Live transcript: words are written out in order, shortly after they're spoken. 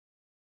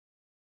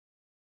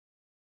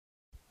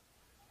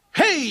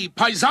Hey,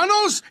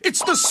 paisanos,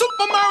 it's the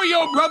Super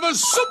Mario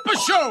Brothers Super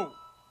Show!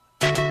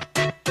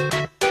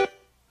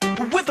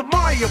 With the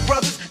Mario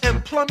Brothers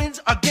and plumbing's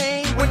a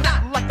game. We're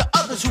not like the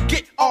others who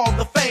get all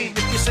the fame.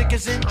 If your sink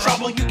is in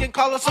trouble, you can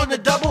call us on the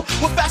double.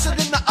 We're faster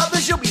than the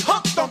others, you'll be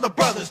hooked on the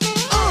brothers.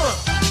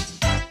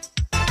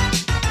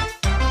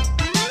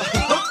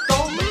 Hooked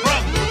on the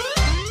brothers.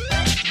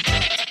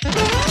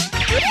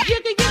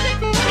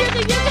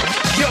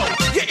 Yo,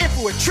 you're in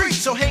for a treat,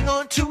 so hang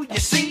on to your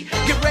seat.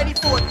 Get ready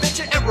for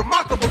adventure and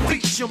remarkable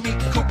feats. You'll meet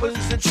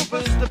Koopas and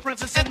Troopers, the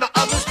princess and the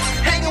others.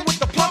 Hanging with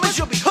the plumbers,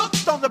 you'll be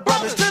hooked on the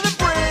brothers. To the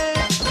bridge.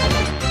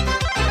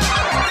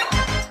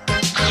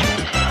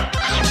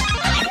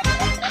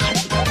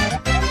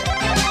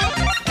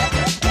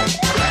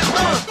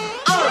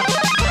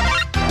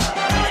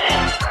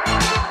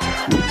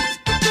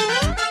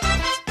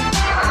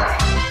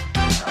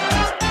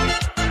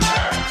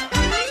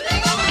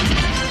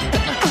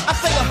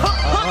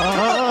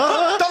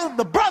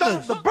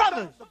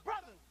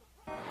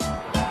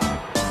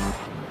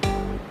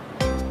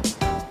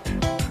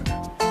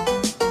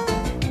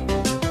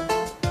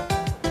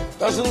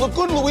 Doesn't look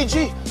good,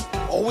 Luigi.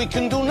 All we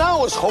can do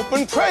now is hope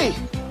and pray.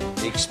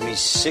 Makes me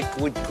sick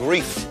with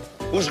grief.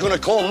 Who's gonna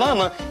call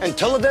Mama and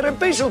tell her that her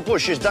basil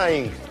bush is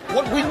dying?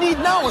 What we need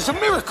now is a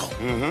miracle.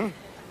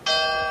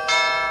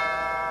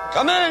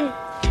 Come in.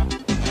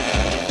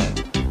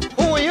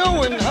 Who are you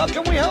and how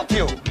can we help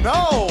you?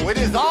 No, it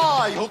is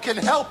I who can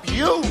help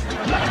you.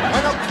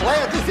 When a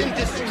plant is in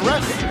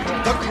distress,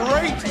 the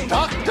great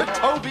Dr.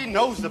 Toby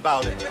knows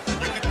about it.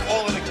 You could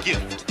call it a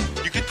gift.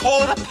 You could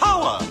call it a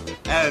power.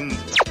 And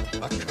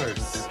a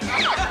curse.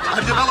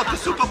 I've developed a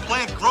super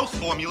plant growth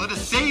formula to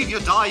save your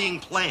dying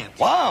plant.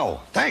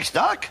 Wow, thanks,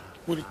 Doc.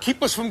 Would it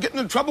keep us from getting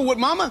in trouble with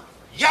Mama?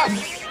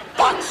 Yes,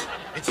 but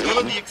it's still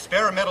in the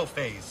experimental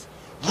phase.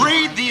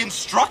 Read the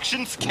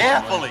instructions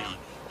carefully.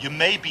 You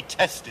may be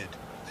tested.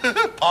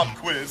 Pop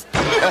quiz.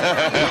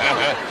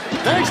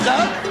 Thanks,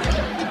 Doc.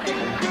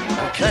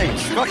 Okay,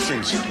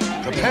 instructions.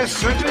 Prepare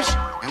surface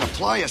and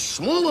apply a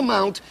small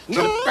amount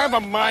to... Never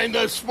mind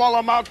a small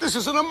amount. This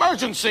is an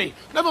emergency.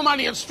 Never mind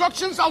the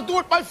instructions. I'll do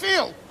it by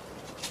feel.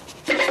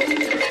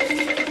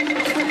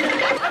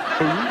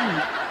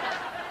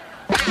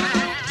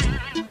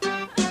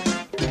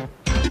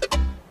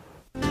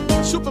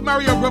 Super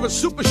Mario Brothers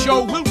Super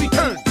Show will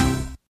return.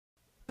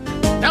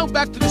 Now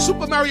back to the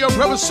Super Mario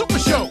Brothers Super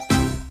Show.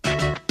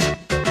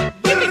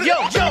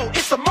 Yo,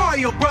 it's the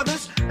Mario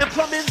Brothers, and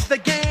plumbing's the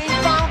game.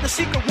 Found the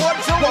secret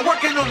water zone while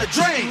working on the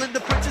drain. Lend the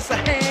princess a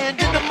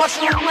hand in the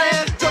mushroom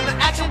land. Join the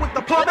action with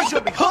the plumbers,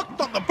 you'll be hooked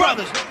on the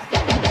brothers.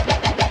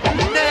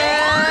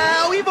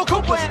 Now, evil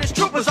Koopa and his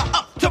troopers are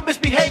up to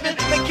misbehaving.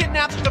 They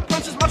kidnapped the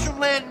princess, mushroom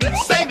land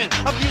needs saving.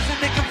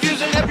 Abusing and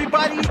confusing,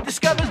 everybody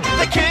discovers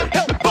they can't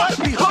help but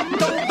be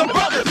hooked on the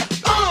brothers.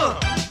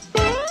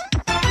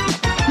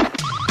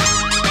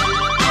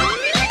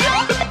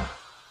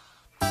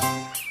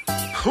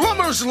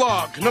 Plumber's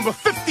Log, number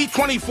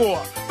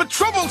 5024. The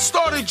trouble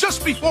started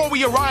just before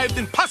we arrived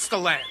in Pasta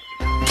Land.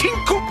 King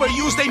Koopa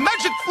used a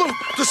magic flute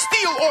to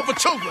steal all the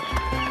children.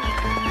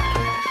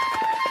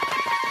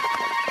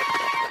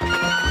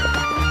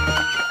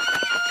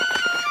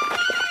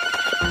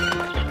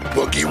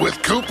 Boogie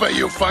with Koopa,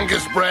 you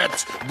fungus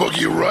brats.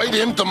 Boogie right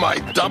into my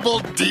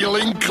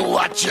double-dealing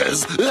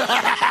clutches.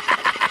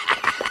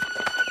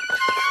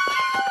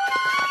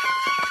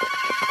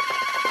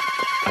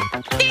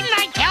 Didn't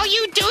I tell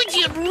you, dudes,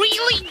 you'd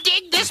really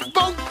dig this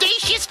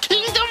bodacious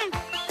kingdom?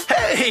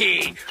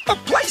 Hey, a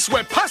place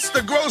where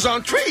pasta grows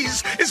on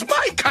trees is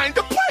my kind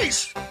of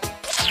place.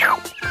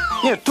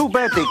 Yeah, too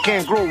bad they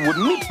can't grow with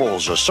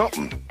meatballs or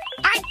something.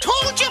 I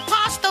told you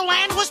Pasta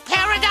Land was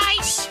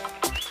paradise.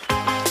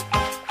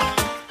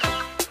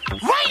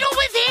 Right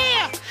over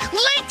there,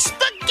 Lake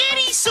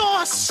Spaghetti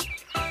Sauce.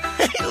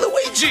 Hey,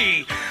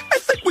 Luigi, I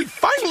think we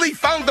finally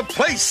found a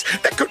place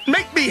that could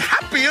make me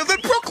happier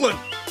than Brooklyn.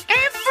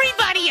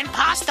 Everybody in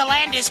Pasta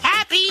Land is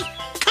happy.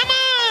 Come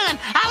on,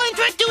 I'll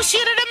introduce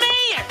you to the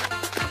mayor.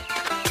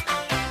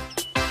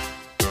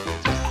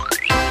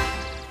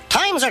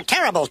 Times are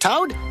terrible,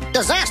 Toad.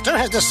 Disaster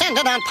has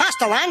descended on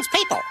Pasta Land's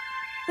people.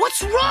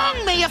 What's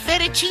wrong, Mayor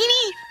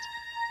Fettuccine?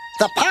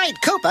 The Pied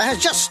Koopa has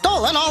just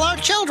stolen all our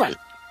children.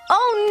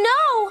 Oh,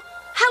 no!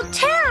 How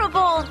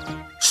terrible!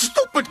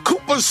 Stupid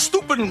Koopa's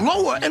stooping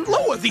lower and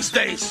lower these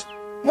days.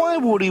 Why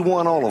would he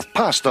want all of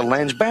Pasta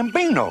Land's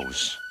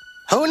bambinos?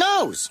 Who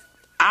knows?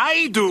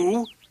 I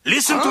do.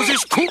 Listen to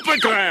this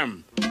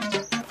Koopagram.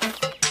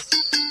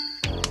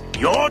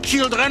 Your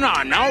children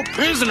are now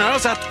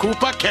prisoners at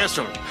Koopa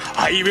Castle.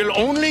 I will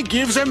only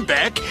give them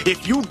back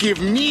if you give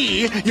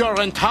me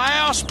your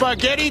entire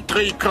spaghetti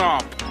tree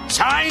crop.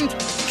 Signed,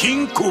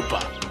 King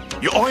Koopa.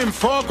 You owe him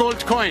 4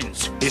 gold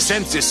coins. He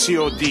sent the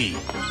COD.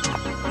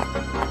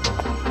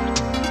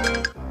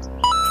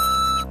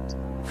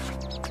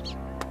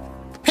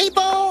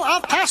 People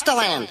of Pasta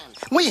Land,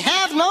 we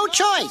have no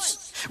choice.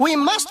 We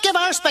must give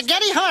our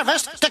spaghetti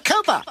harvest to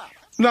Koopa.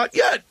 Not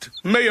yet,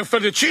 Mayor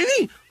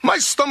Fettuccine. My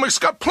stomach's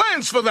got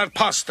plans for that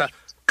pasta.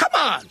 Come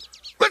on,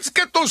 let's Let's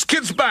get those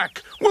kids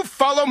back. We'll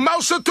follow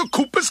Mouser to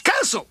Koopa's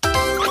castle.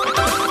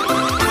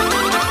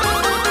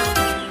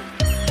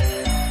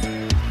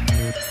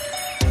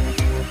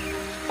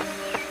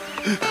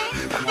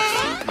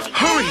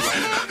 Hurry!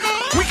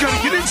 We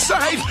gotta get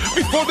inside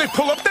before they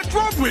pull up that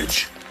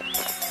drawbridge.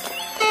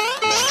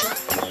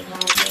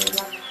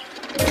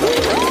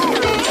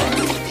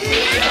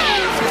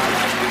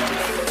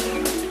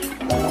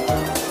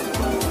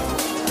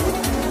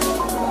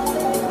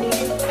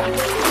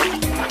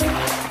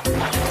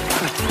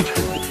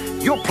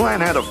 Your plan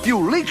had a few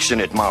leaks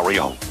in it,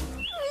 Mario.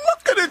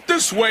 Look at it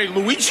this way,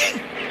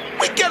 Luigi.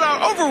 We get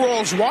our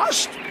overalls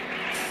washed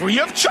free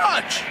of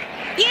charge.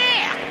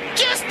 Yeah,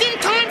 just in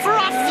time for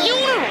our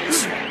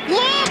funerals.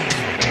 Look!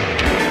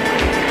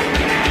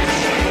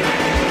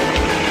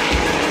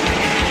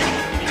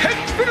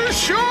 Head for the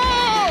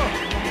shore!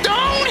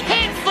 Don't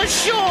head for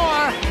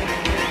shore!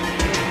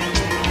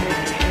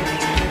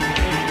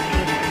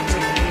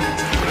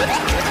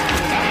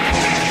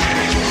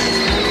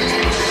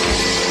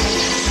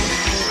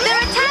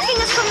 They're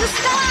attacking us from the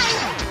sky!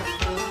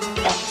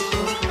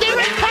 They're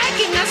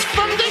attacking us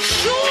from the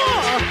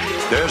shore!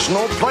 There's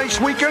no place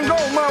we can go,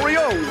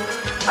 Mario.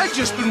 I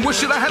just been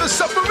wishing I had a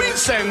submarine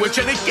sandwich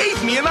and it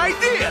gave me an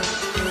idea.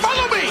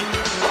 Follow me!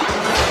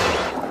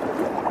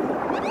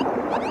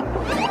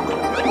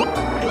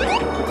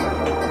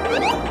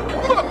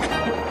 Look!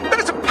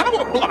 There's a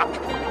power block!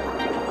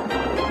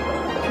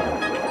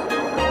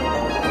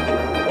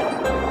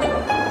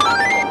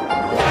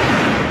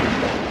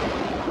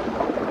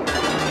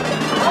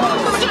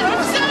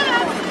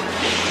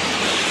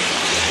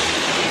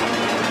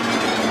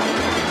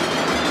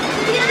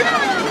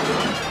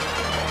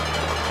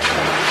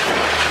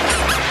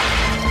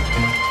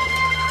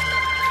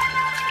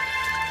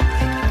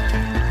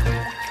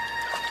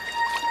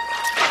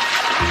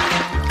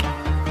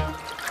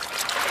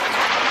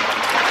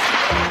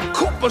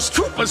 Koopa's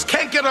troopers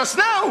can't get us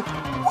now.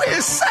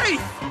 We're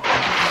safe.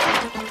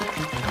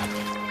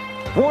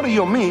 What do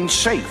you mean,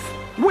 safe?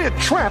 We're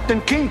trapped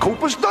in King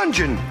Koopa's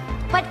dungeon.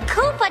 But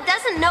Koopa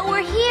doesn't know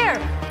we're here.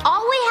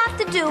 All we have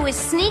to do is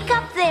sneak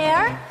up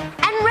there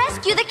and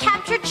rescue the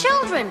captured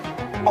children.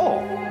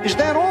 Oh, is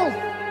that all?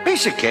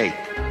 Piece of cake.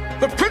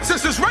 The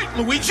princess is right,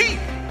 Luigi.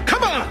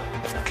 Come on.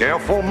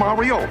 Careful,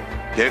 Mario.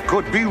 There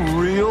could be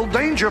real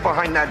danger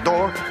behind that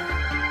door.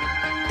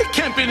 It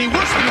can't be any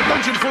worse than a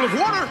dungeon full of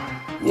water.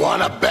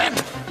 Wanna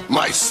bet?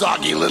 My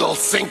soggy little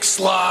sink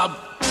slob?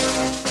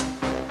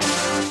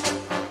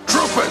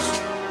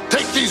 Troopers,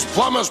 take these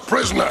plumbers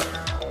prisoner.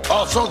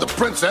 Also the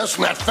princess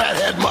and that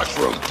fathead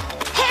mushroom.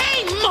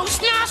 Hey,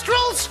 Moose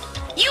Nostrils!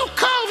 You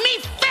call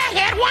me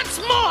fathead once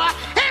more,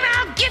 and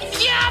I'll give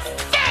you a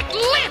fat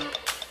lip!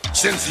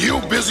 Since you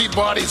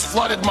busybodies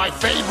flooded my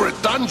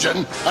favorite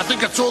dungeon, I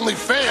think it's only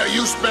fair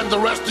you spend the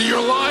rest of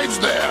your lives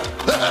there.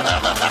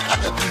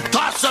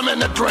 Toss them in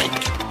the drink.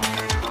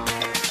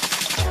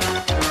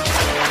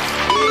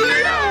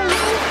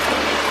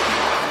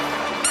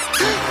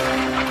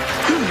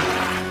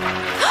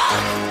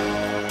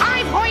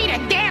 I've heard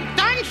of damn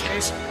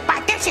dungeons,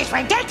 but this is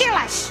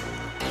ridiculous!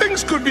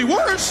 Things could be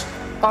worse.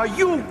 Are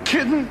you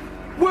kidding?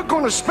 We're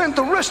going to spend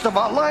the rest of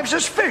our lives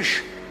as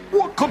fish.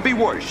 What could be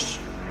worse?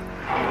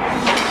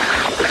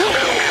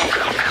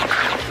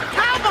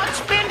 How about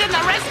spending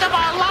the rest of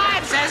our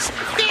lives as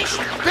fish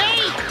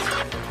bait?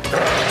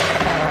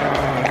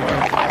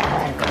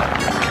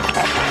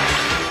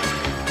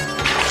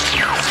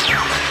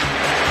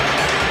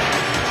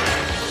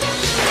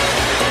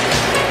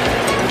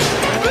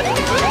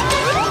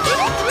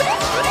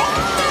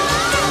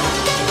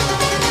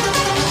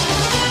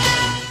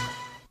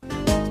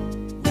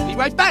 Be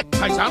right back,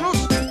 paisanos.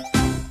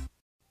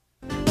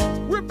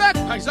 We're back,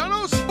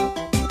 paisanos.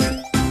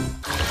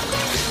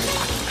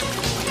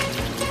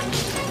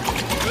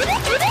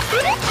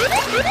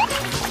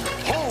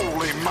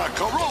 Holy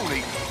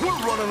macaroni! We're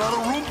running out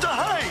of room to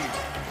hide.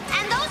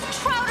 And those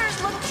trouters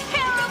look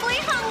terribly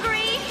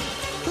hungry.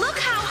 Look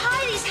how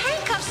high these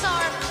handcuffs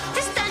are.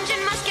 This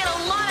dungeon must get a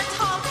lot of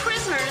tall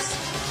prisoners.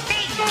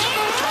 They get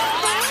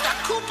tall after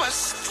Koopa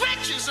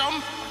stretches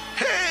them.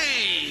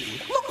 Hey,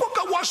 look what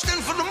got washed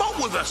in from the moat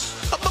with us.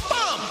 A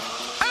bomb.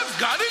 I've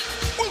got it.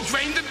 We'll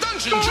drain the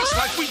dungeon just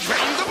like we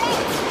drained the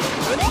moat.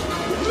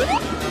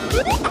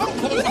 I'll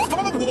pull the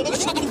far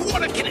walls so the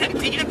water can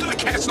empty into the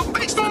castle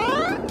basement.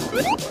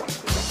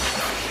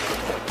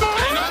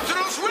 Hang on to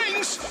those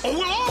rings, or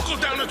we'll all go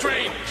down the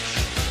drain.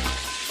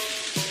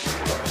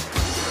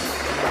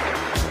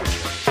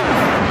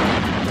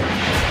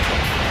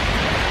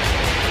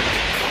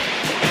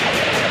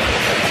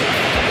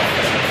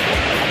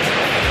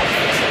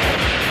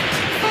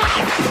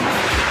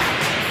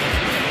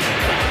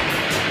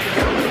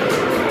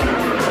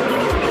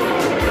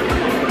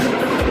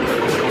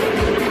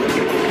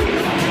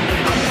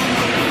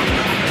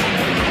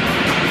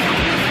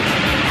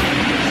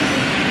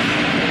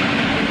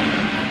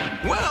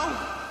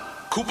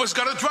 Koopa's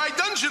got a dry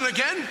dungeon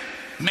again.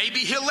 Maybe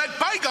he'll let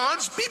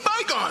bygones be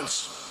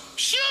bygones.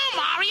 Sure,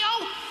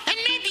 Mario. And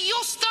maybe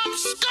you'll stop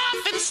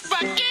scoffing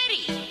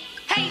spaghetti.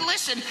 Hey,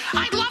 listen,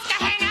 I'd love to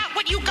hang out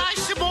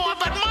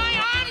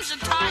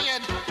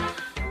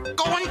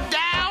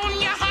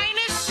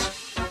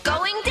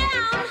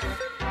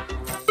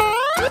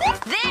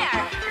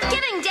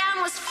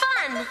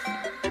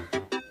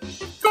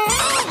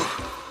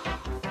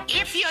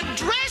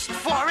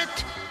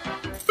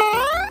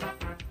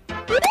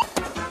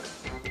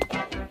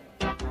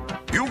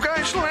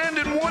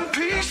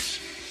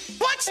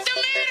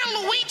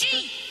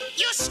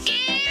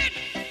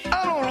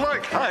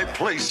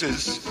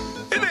places.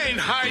 It ain't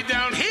high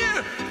down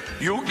here.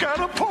 You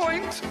got a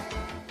point.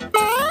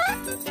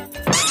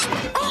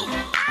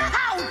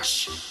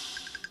 Ouch!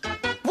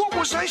 What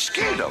was I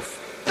scared of?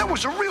 That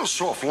was a real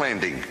soft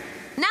landing.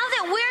 Now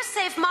that we're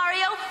safe,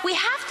 Mario, we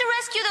have to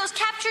rescue those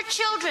captured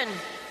children.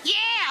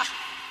 Yeah,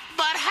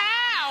 but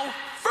how?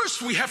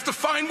 First, we have to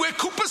find where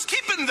Koopa's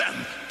keeping them.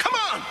 Come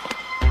on.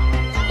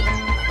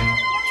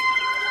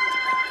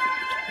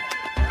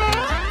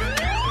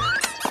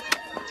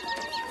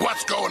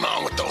 What's going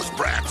on with those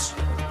brats?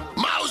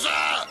 Mauser!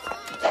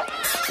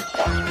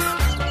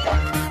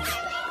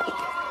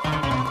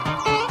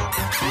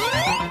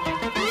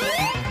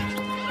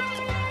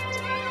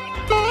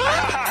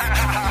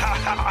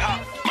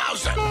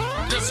 Mauser,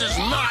 this is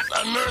not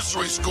a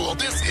nursery school.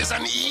 This is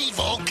an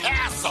evil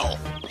castle.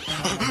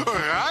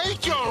 Right,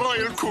 your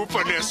royal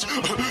Koopaness.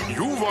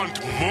 You want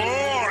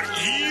more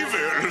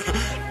evil.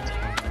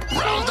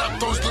 Round up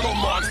those little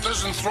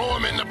monsters and throw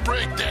them in the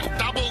brig, then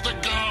double the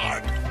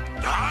guard.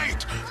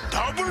 Right,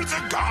 double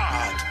the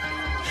guard.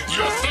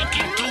 You're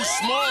thinking too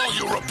small,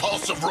 you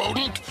repulsive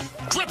rodent.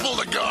 Triple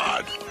the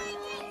guard.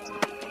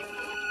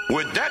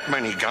 With that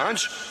many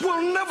guards,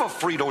 we'll never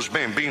free those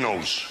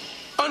bambinos.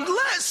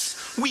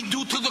 Unless we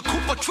do to the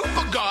Koopa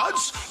Troopa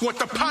guards what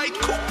the Pied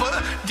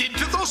Koopa did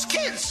to those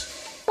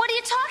kids. What are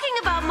you talking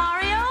about,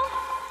 Mario?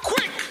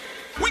 Quick!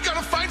 We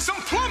gotta find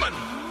some plumbing.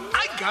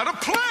 I got a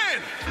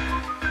plan.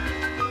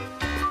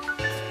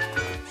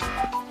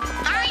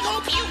 I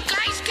hope you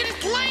guys can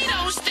play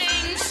those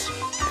things.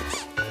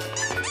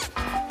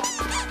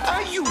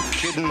 Are you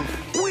kidding?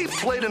 We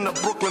played in the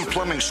Brooklyn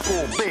Plumbing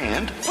School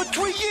band for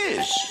 3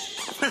 years.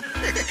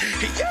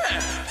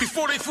 Yeah,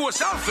 before they threw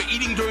us out for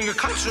eating during a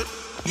concert.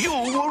 You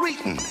were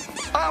eating.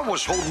 I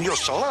was holding your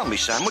salami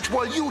sandwich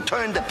while you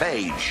turned the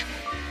page.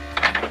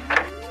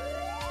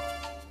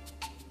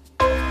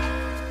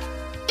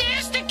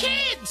 There's the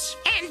kids,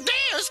 and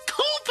there's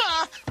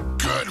Koopa.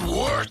 Good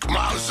work,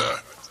 Mauser.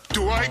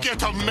 Do I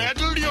get a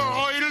medal, your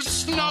royal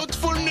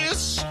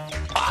snoutfulness?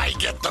 I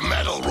get the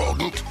medal,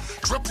 rodent.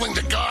 Tripling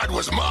the guard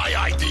was my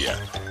idea.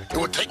 It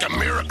would take a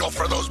miracle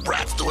for those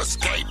brats to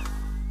escape.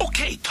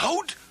 Okay,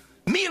 Toad.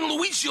 Me and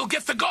Luigi will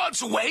get the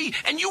guards away,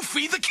 and you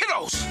free the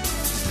kiddos.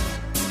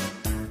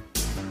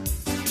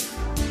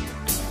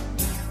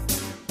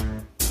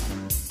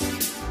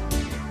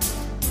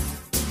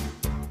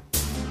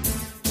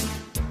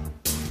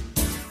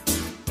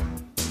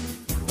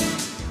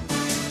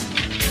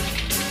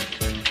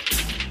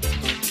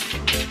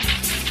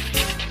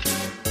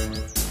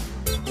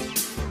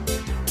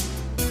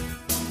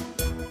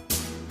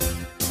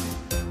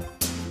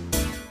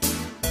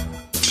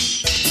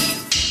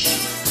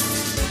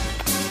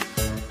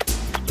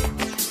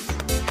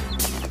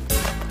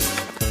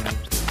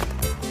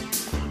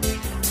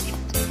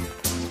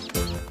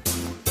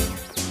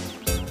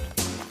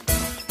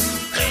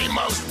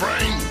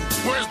 Brain,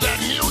 where's that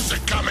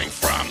music coming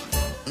from?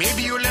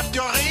 Maybe you left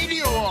your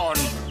radio on.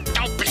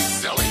 Don't be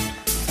silly.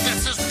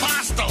 This is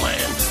Pasta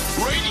Land.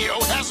 Radio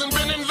hasn't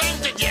been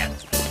invented yet.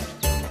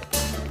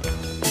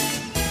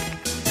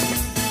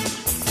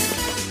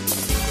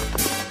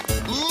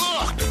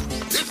 Look!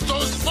 It's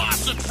those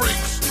faucet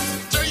freaks.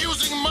 They're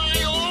using my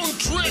own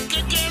trick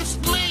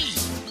against me.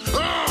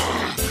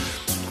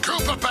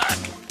 Koopa Pack,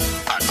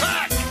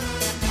 attack!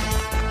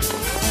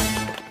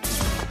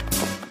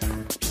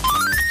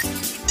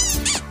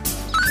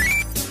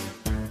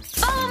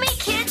 Follow me,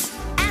 kids,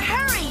 and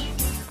hurry.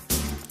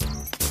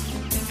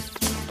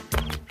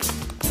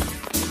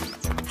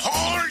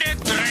 Hold it,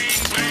 Drain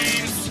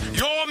Brains.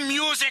 Your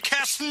music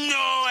has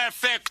no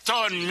effect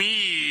on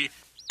me.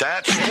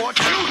 That's what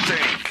you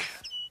think.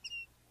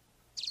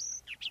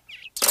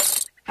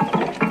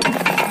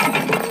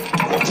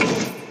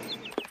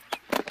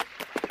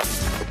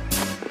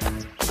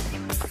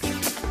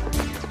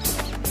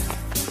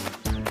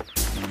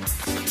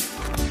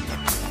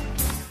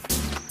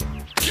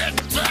 Get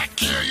back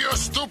here, you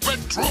stupid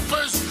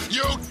troopers!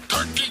 You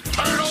turkey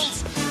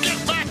turtles!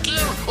 Get back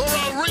here or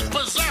I'll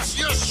repossess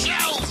your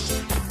shells!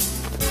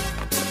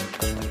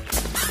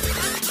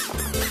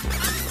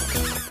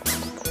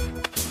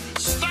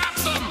 Stop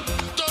them!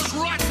 Those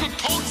rotten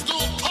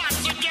toadstool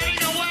pots are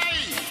getting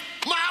away!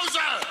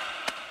 Mauser!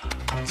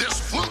 This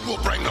flute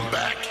will bring them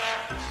back.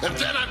 And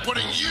then I'm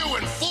putting you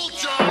in full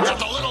charge of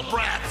the little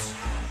brats.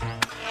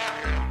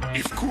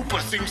 If Koopa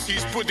thinks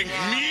he's putting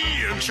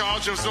me in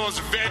charge of those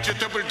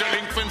vegetable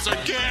delinquents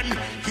again,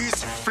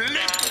 he's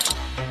flipped.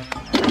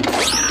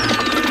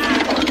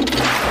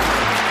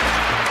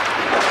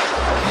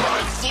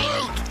 My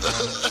flute!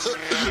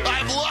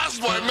 I've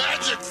lost my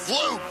magic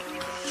flute!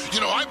 You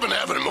know, I've been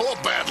having more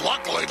bad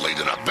luck lately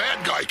than a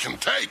bad guy can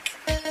take.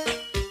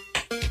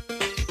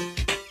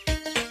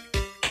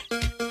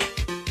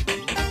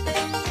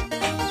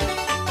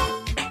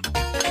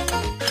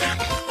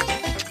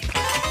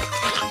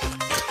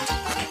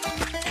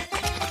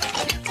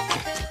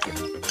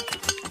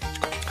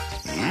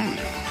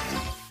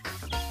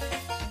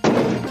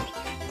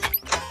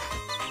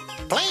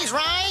 Please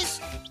rise.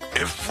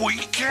 If we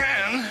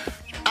can.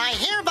 I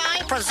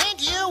hereby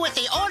present you with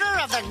the Order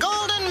of the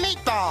Golden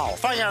Meatball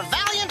for your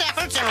valiant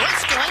efforts in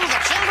rescuing the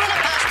children of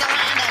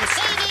Pastaland and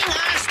saving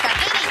our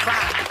spaghetti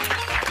crop.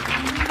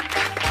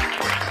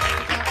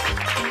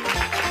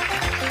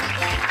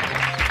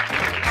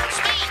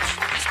 Speech!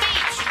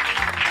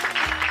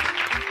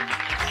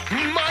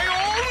 My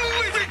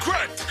only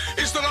regret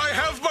is that I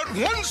have but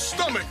one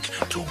stomach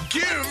to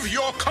give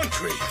your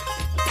country.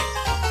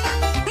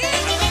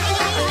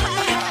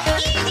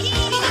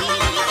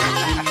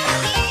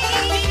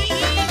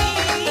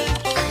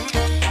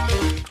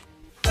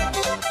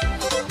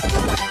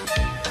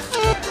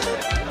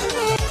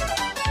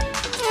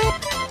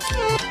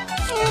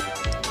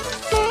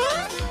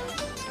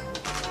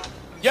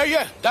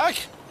 Yeah, Doc?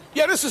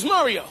 Yeah, this is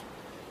Mario.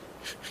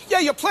 Yeah,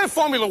 your plant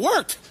formula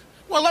worked.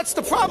 Well, that's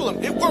the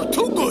problem. It worked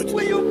too good.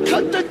 Will you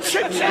cut the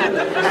chit-chat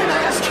and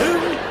ask who?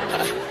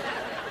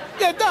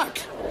 Yeah, Doc.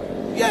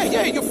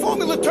 Yeah, your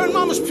formula turned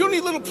Mama's puny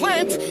little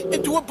plant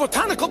into a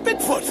botanical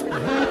Bigfoot.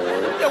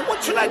 Yeah,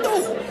 what should I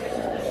do?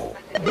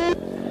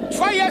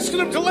 Try asking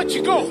him to let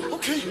you go.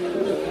 Okay,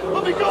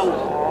 let me go.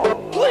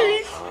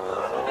 Please.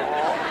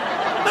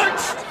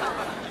 Next.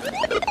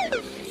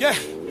 Yeah,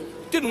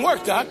 didn't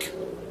work, Doc.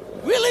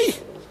 Really?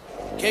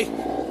 Okay,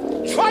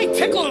 try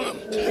tickling him.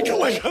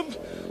 Tickling him?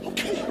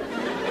 Okay.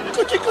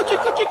 Goody.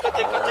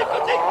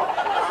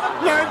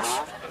 Next.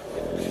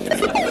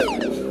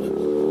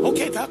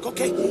 Okay, Doc,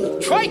 okay.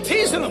 Try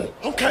teasing him.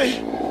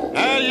 Okay.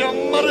 Your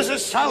mother's a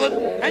salad,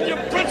 and your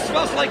breath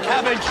smells like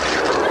cabbage.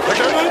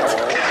 Forget it?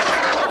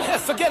 Yeah,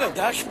 forget it,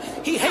 Doc.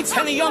 He hates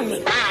Henny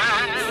Youngman.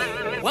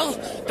 Well,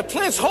 the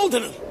plant's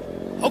holding him.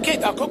 Okay,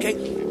 Doc, okay.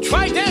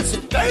 Try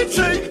dancing.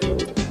 Dancing?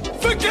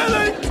 Forget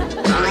it!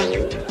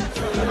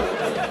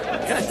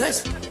 Yeah,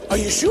 nice. Are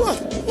you sure?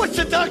 What's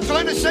the doc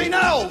trying to say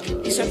now?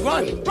 He said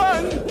run.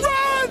 Run!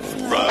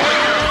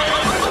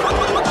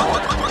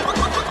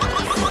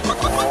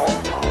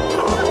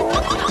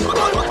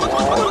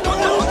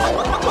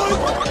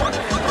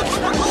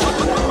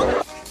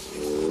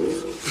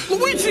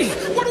 Luigi,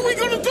 what are we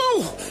gonna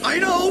do? I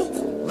know!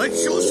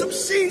 Let's show some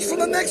scenes from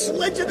the next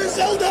Legend of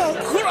Zelda!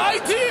 Good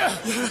idea!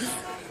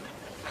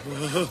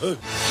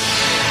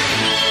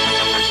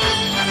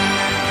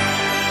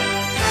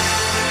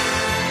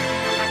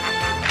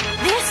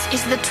 This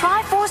is the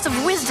Triforce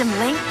of Wisdom,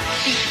 Link.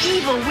 The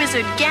evil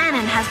wizard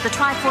Ganon has the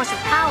Triforce of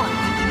Power.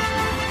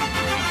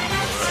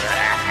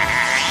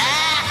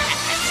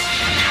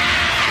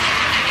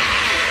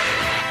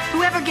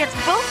 Whoever gets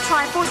both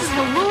Triforces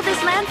will rule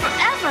this land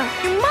forever.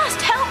 You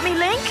must help me,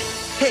 Link.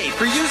 Hey,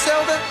 for you,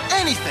 Zelda,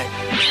 anything.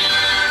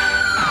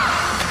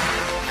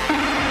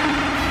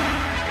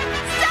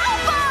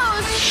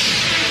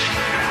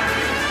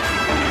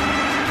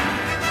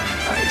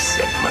 I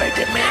sent my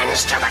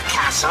demands to the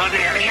castle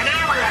nearly an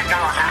hour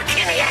ago,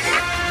 Harkinian.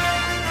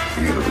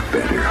 You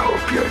better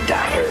hope your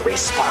daughter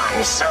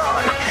responds soon,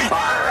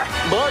 or...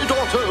 My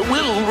daughter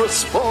will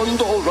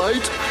respond, all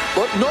right,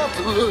 but not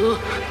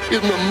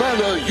in the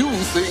manner you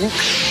think.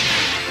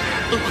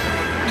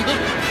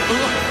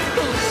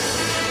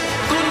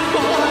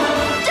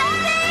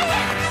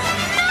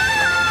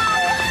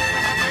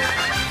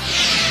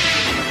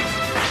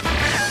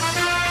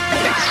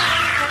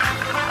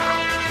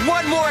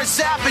 One more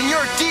zap and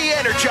you're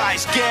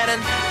de-energized, Ganon.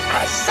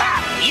 A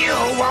zap you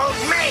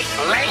won't make,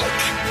 Link.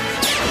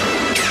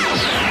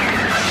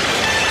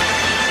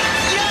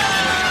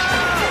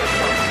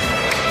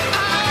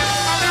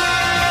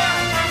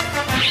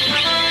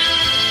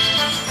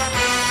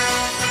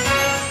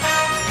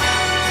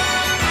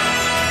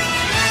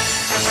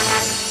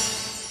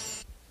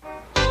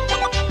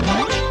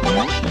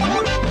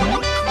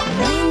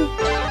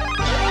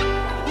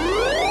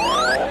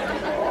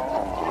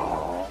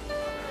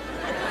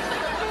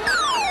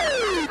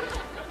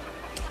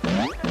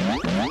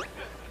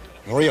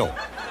 Mario,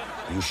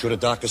 are you sure the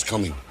doc is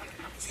coming?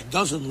 If he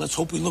doesn't, let's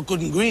hope we look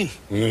good in green.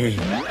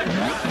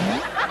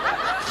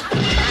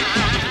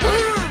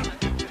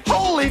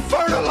 Holy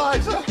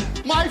fertilizer!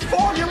 My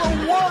formula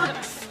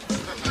works!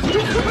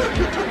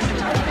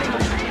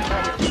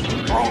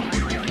 Oh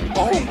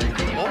my.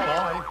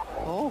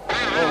 Oh.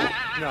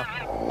 No.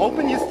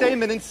 Open your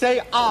statement and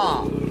say,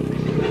 ah.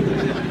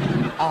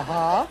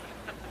 Uh-huh.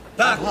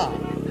 Doc,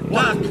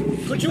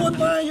 could you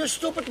admire your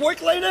stupid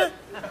work later?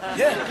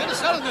 Yeah, get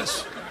us out of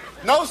this.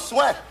 No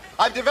sweat.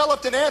 I've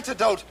developed an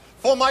antidote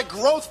for my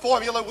growth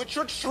formula, which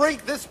should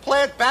shrink this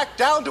plant back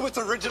down to its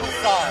original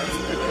size.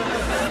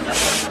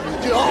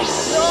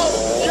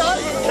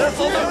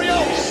 Careful,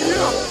 Mario!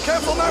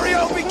 Careful,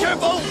 Mario! Be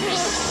careful!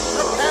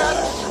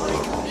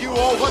 You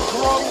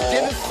overgrown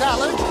dinner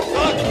salad.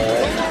 Doc,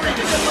 don't worry.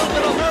 Just a little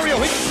bit of Mario.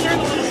 He can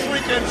stand this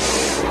weekend.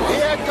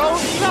 Here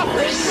goes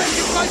nothing.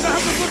 You guys are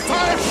having a good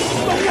time.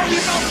 Don't worry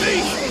about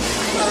me.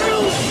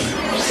 Mario!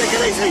 Take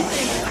it easy.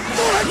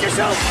 Don't hurt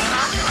yourself.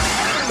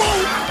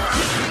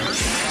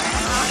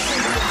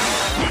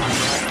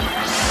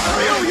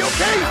 Mario, you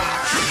okay?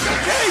 You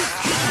okay?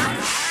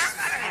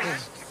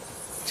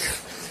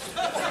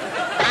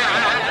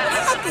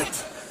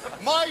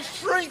 My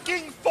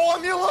shrinking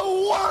formula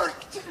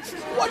worked!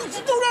 Why did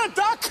you do that,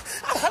 Doc?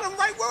 I had him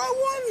right where I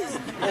wanted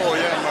him. Oh,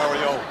 yeah,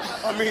 Mario.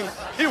 I mean,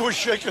 he was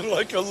shaking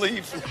like a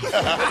leaf.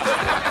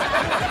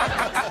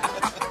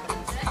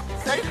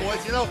 Hey,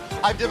 boys, you know,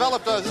 I've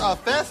developed a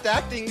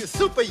fast-acting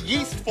super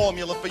yeast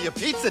formula for your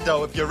pizza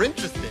dough if you're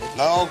interested.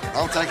 No,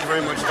 thank you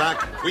very much,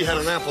 Doc. We had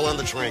an apple on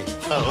the train.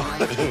 Oh.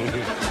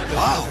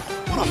 Wow,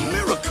 what a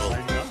miracle.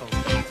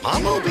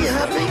 Mama will be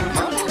happy.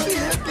 Mama will be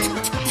happy.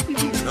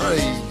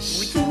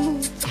 Nice.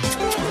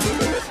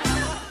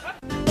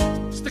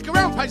 Stick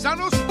around,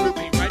 paisanos. We'll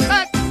be right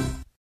back.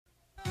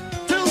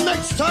 Till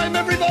next time,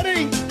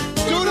 everybody.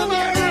 Do the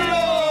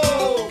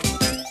Mario!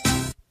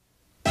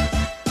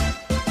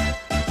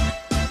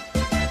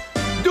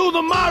 Do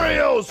the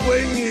Mario!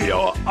 Swing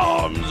your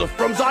arms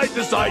from side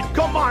to side.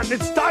 Come on,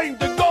 it's time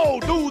to go.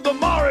 Do the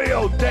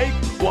Mario. Take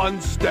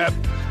one step,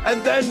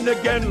 and then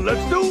again.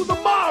 Let's do the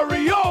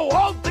Mario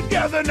all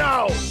together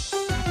now.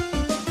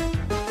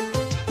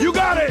 You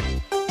got it.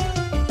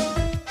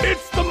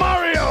 It's the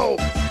Mario.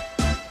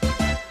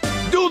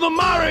 Do the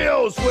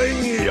Mario.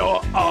 Swing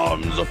your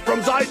arms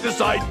from side to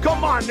side.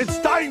 Come on, it's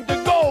time to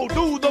go.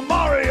 Do the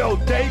Mario.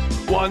 Take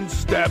one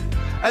step,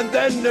 and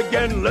then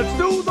again. Let's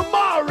do the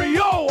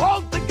Mario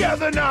all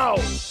together now.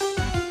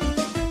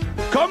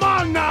 Come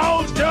on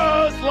now,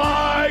 just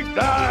like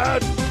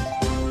that.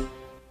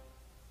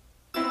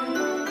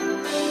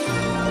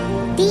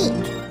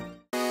 Beak.